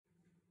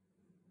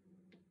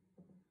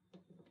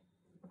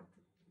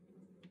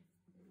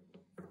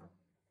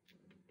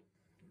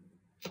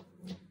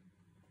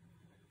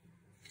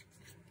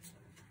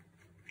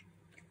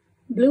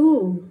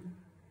blue,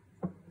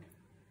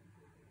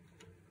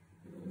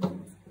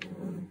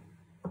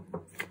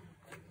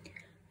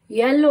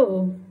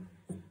 yellow,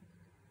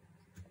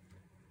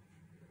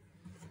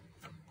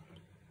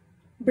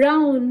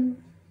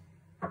 brown,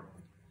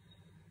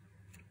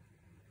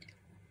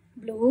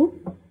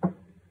 blue,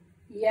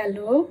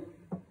 yellow,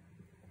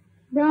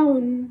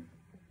 brown.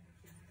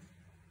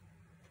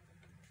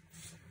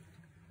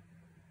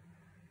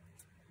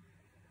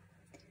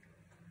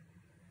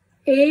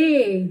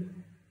 A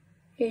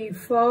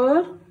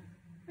for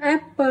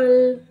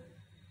apple,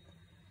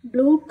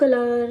 blue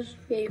color,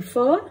 A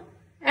for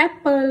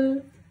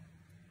apple.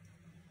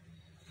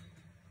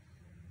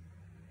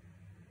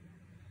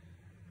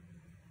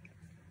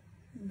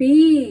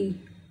 B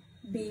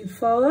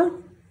for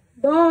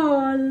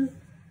ball,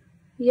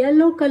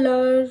 yellow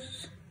color,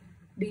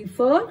 B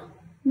for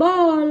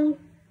ball.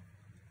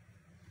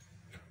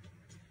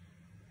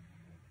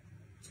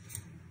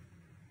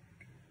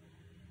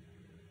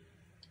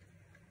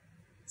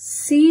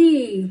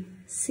 C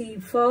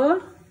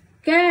for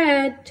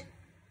cat,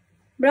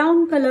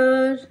 brown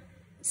color,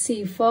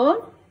 C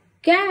for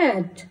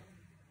cat.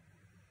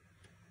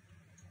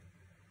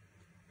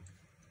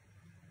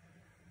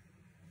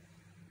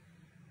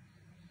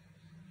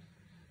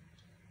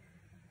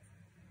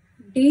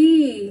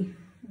 D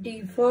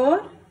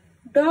for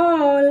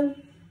doll,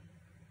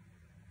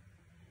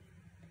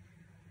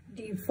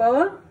 D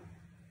for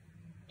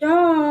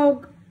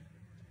dog,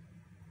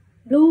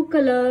 blue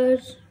color.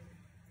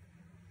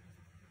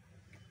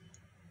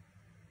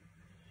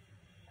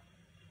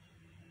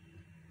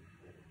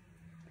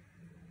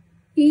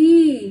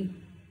 E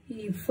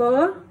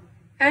for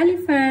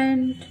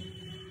elephant,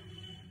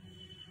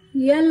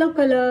 yellow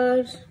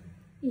color,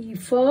 E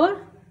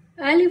for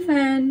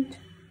elephant.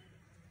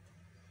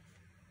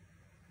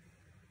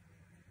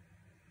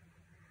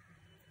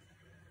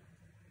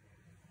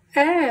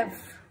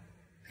 F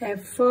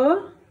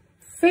for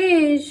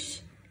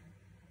fish,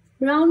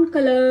 brown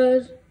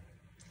color,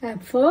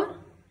 F for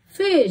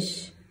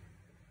fish.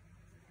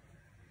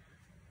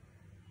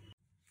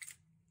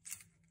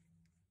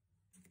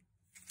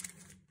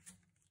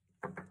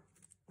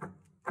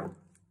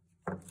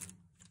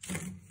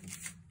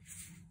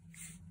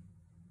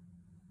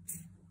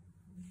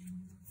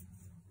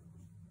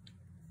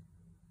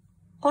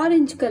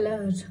 Orange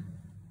color,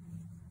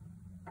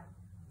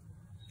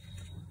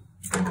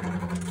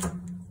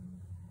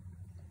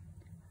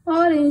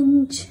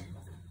 orange.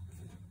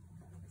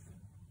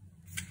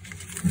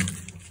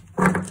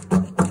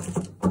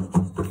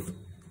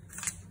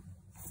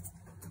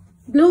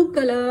 Blue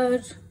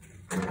color,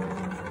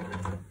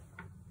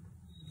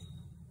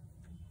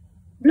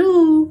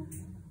 blue.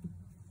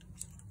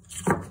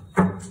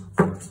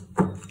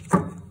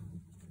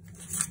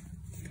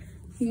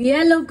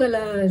 Yellow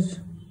color,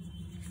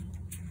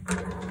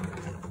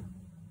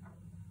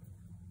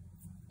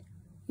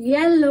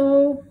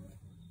 yellow.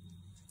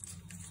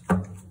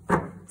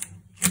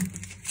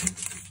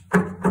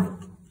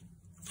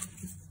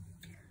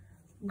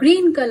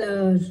 Green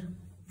color,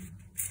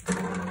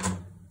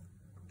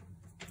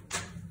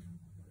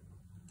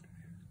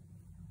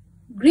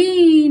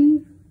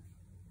 green.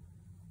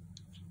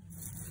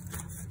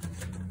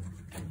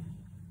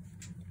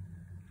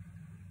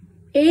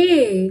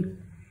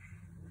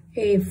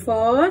 A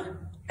for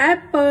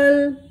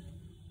apple,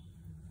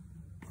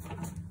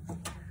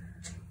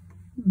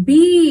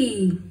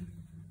 B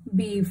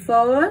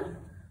for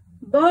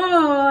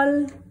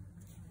ball,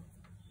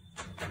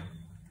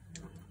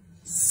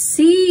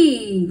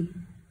 C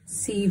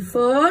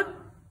for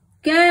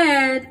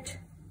cat,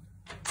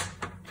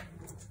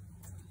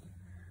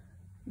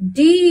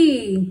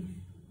 D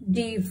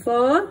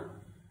for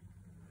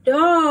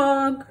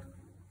dog,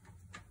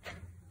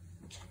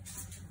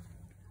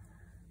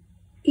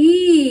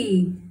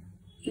 E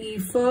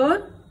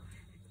for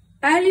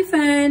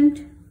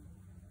elephant,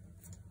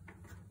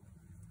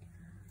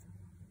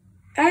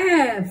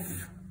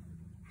 F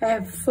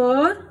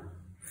for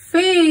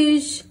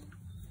fish,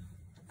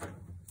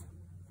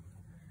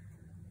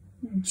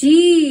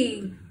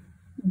 G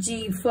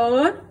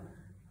for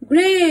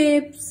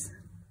grapes,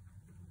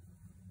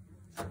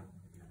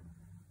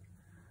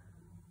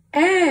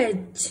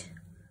 H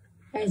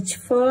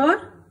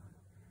for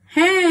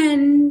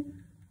hen.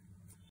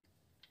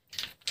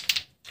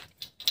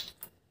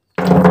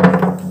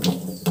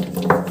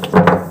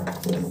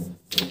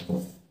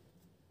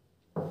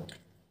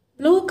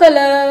 Blue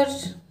color,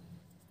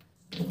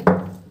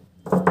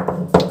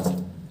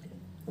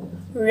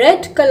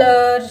 red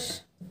color,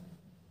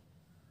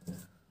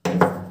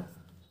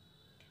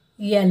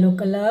 yellow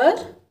color,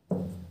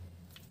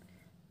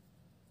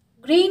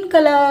 green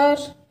color,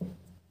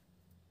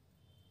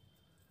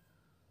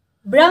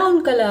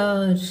 brown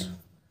color.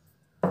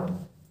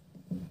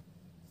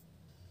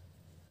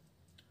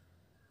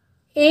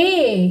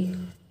 A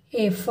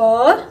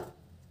for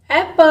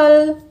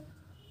apple,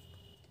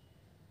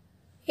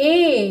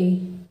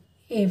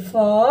 A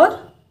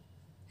for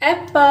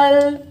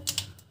apple,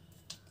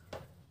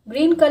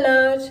 green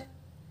color.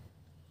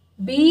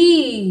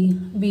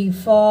 B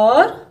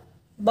for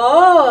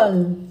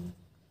ball.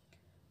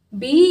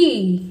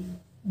 B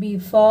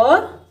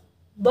for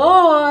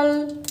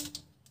ball.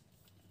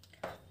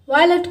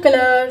 Violet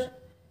color.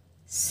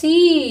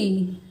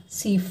 C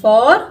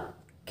for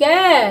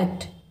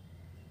cat.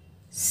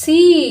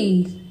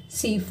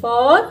 C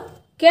for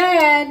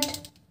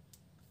cat.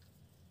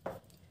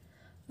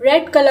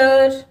 Red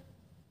color.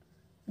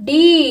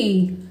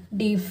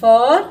 D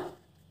for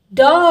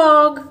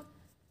dog.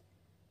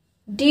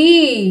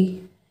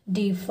 D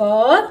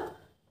for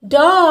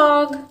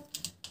dog.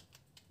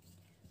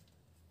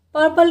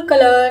 Purple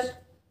color.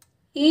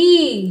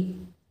 E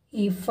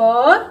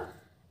for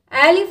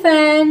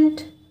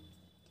elephant.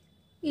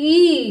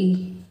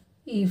 E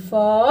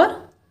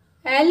for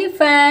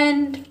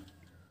elephant.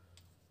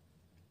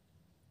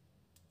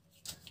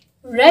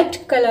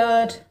 Red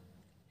color.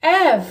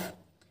 F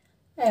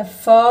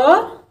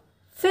for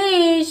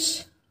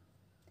fish.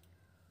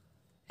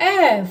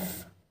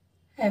 F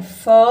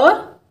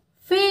for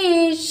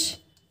fish.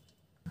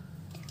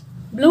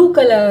 Blue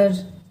color.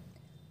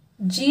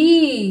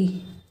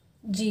 G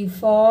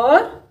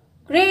for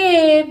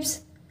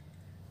grapes.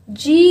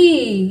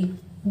 G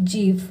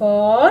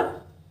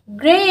for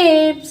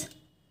grapes.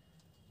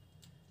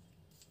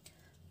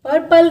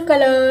 Purple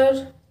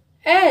color.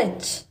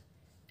 H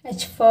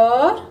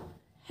for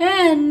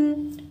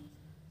hen.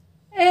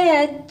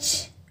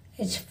 H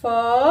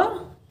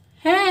for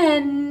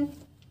hen.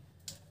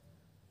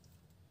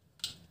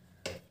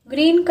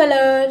 Green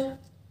color.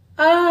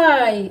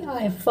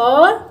 I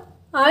for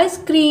ice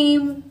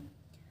cream.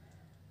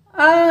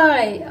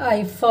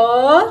 I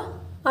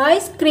for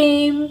ice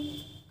cream.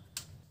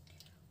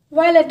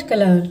 Violet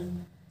color.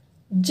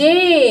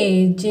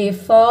 J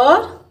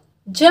for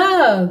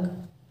jug.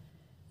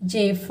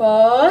 J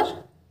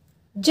for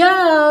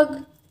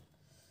jug.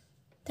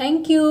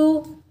 Thank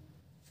you.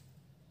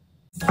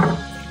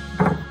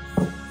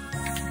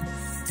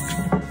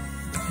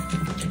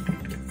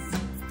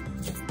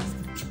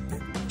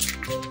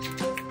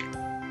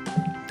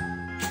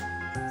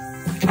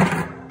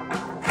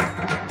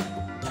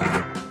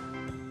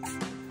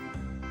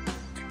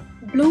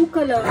 Blue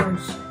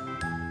colors.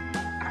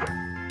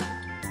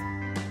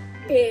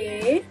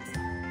 A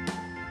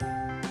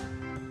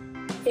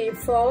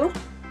for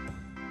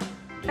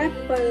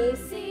apple.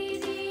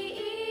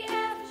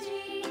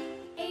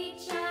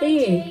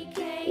 A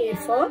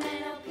for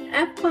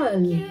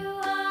apple.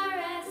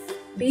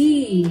 B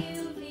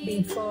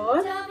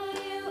for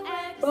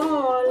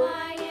ball.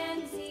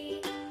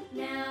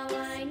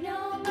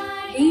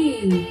 B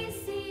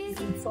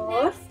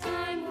for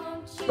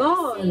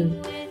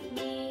ball.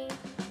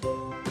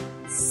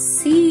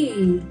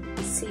 C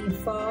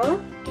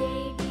for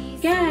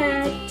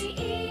cat.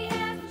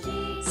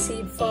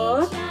 C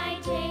for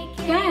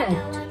cat.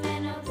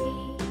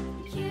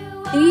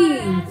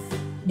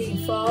 D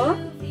for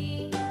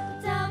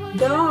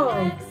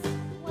dog.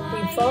 D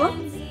for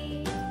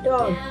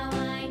dog.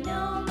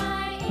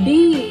 D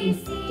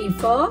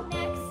for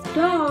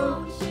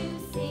dog.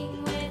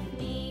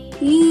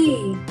 E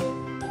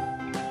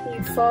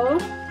for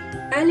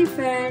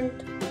elephant.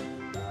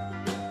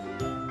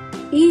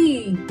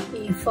 E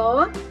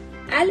for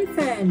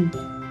elephant.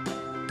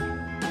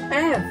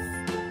 F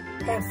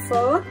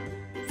for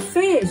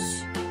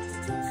fish.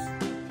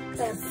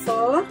 F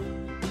for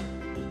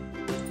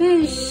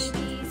fish.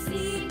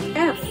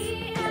 F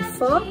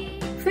for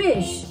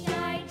fish.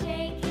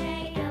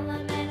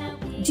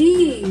 G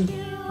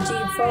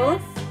for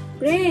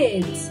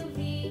grapes.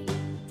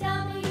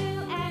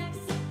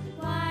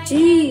 G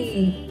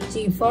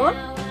for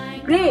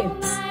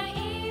grapes.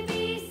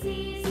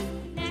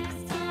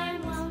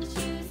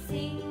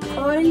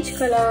 Orange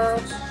color.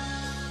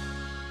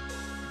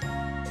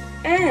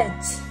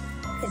 H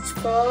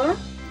for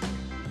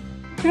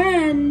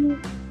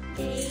hen.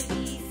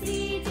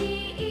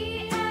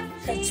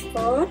 H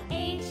for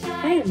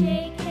hen.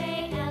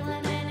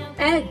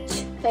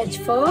 H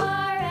for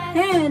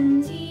hen.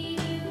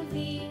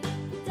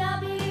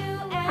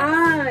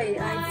 I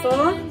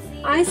for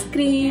ice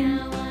cream.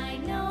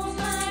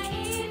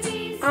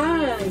 I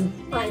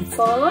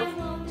for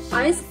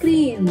ice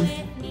cream.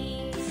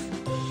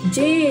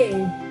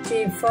 J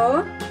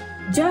for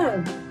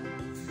jug.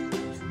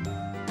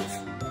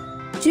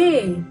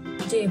 J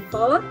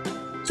for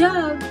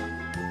jug.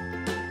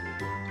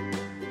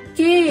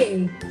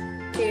 K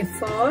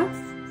for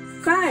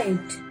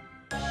kite.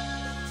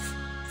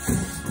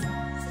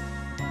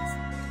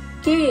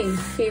 K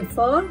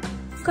for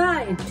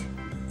kite.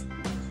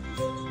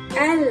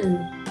 L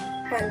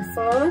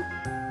for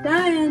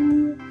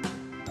lion.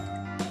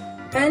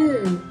 L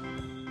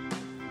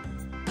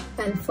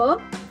for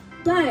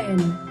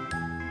lion.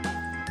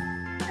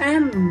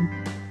 M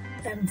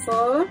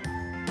for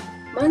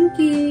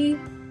monkey.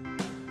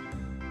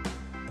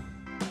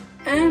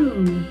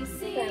 M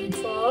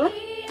for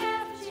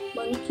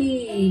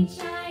monkey.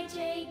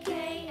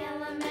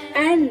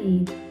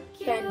 N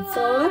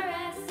for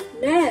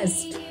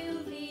nest.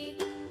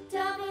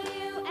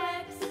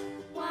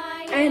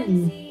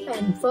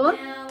 N for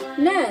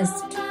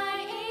nest.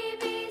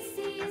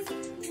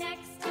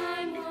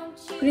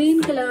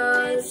 green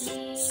colors.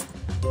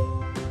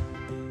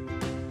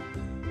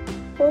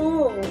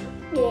 O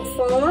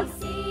for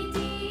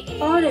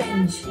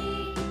orange.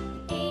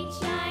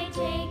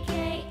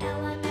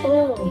 O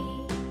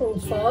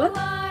for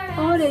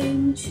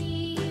orange.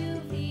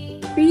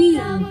 P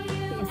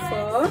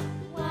for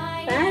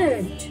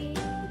parrot.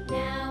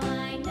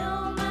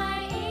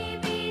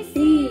 P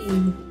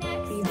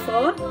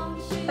for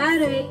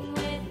parrot.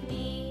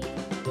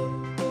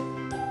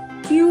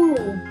 Q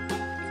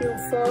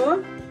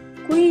for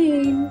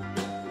queen.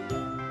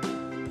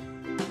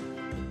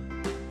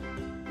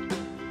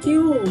 Q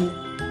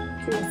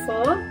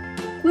for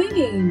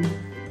queen.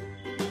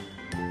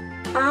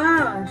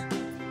 R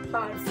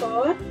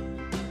for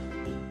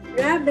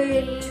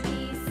rabbit.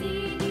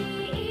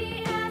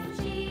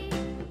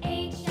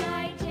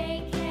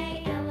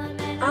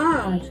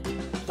 R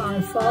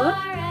for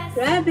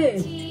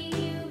rabbit.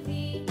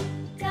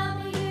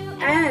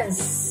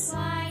 S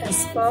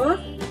for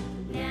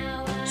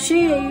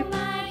sheep.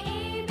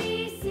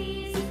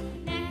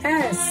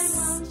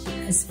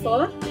 S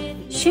for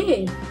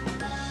sheep.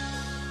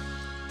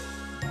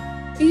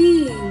 T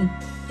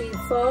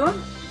for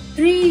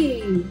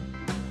tree.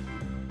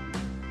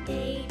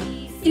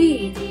 T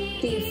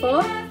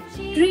for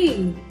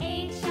tree.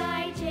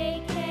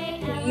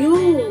 U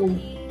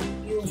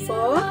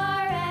for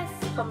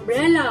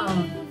umbrella.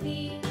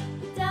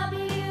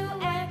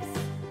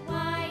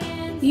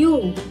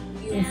 U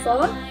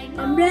for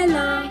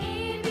umbrella.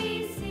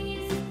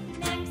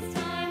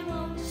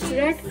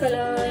 Red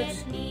color.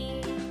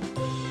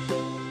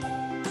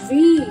 V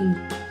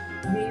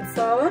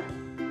for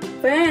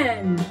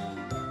van.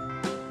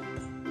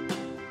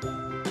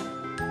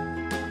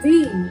 V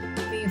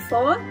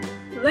for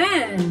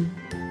van.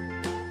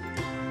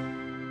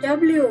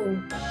 W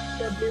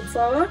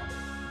for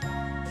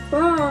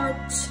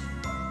watch.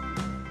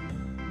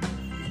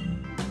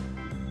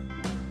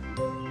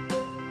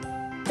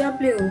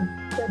 W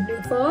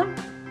for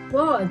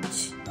watch.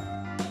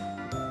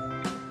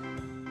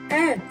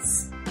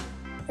 X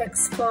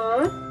for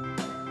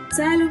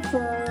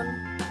xylophone.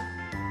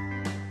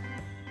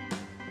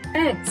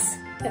 X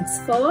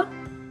for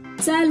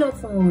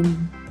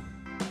xylophone.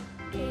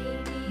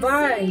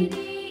 Y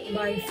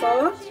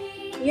for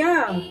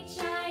yak.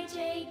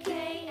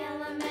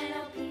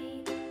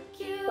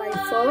 Y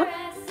for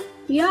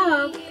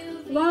yak.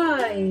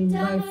 Y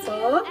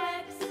for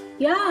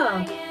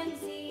yak.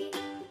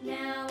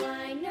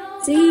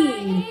 Z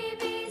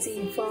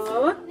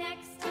for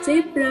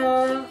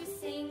zebra.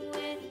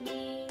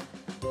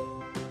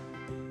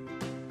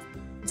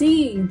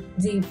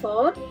 Z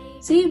for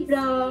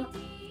zebra.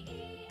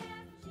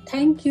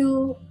 Thank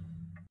you.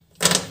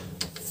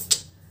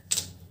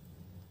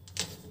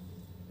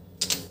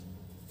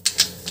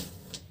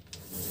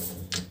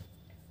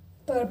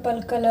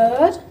 Purple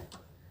color,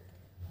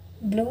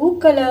 blue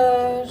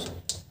color,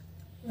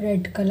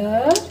 red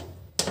color,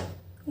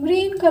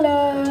 green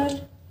color,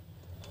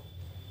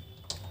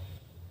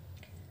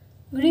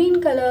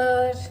 green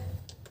color.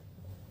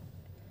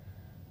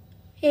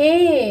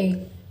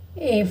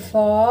 A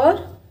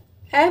for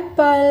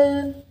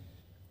apple.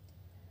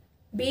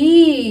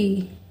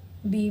 B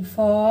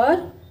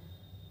for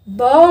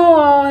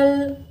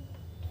ball.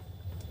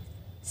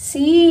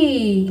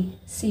 C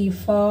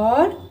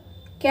for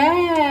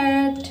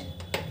cat.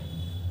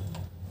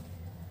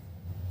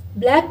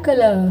 Black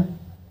color.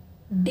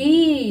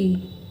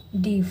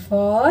 D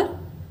for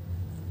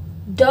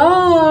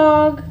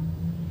dog.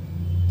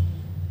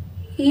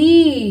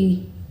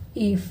 E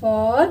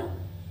for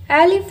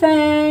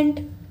elephant.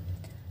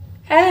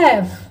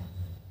 F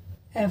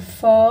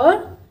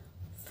for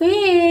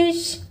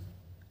fish.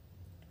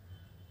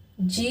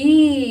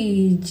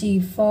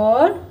 G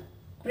for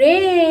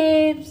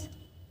grapes.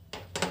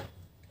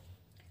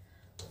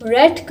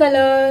 Red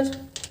color.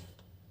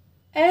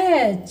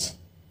 H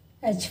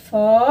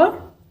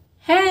for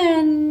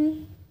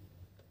hen.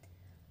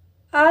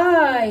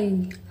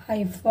 I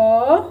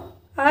for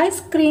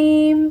ice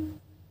cream.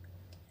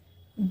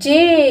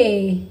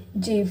 J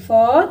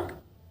for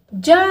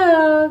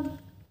jug.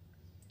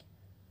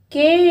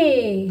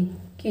 K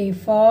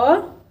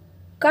for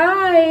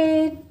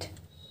kite.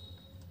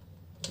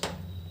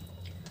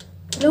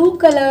 Blue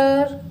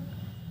color.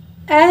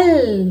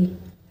 L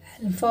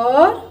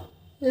for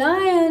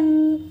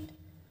lion.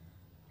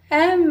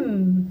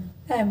 M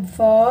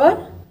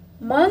for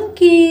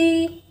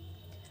monkey.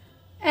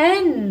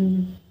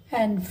 N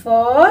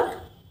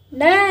for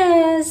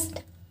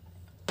nest.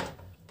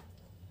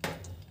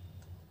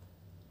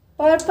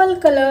 Purple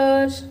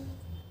color.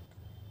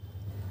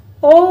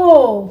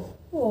 O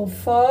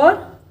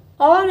for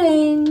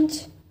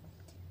orange.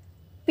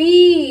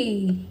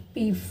 P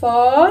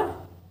for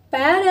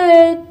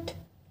parrot.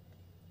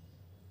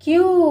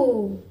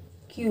 Q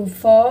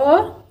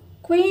for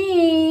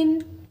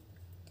queen.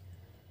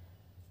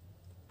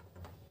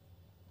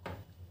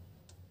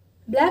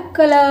 Black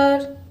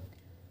color.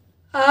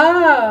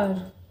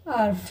 R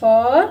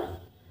for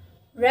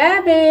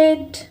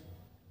rabbit.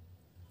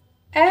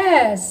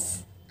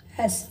 S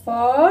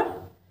for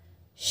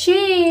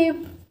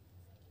sheep.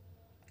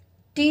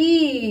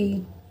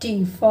 T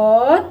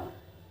for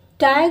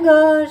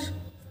tiger.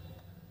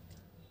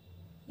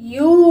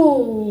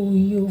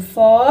 U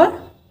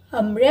for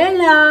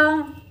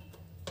umbrella.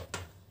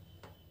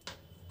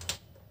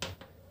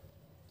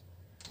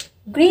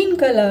 Green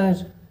color.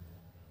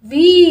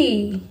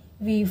 V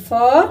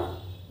for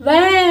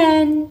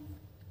van.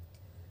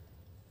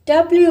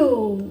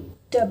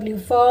 W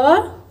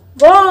for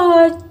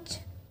watch.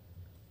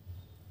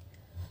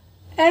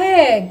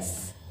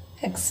 X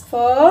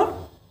for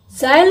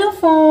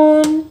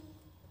xylophone.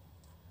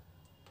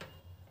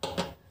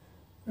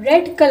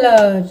 Red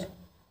color.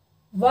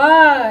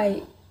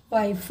 Y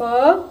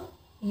for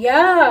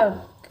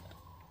yak.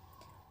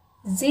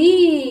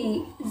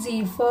 Z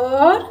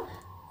for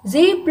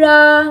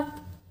zebra.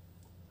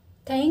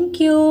 Thank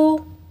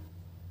you.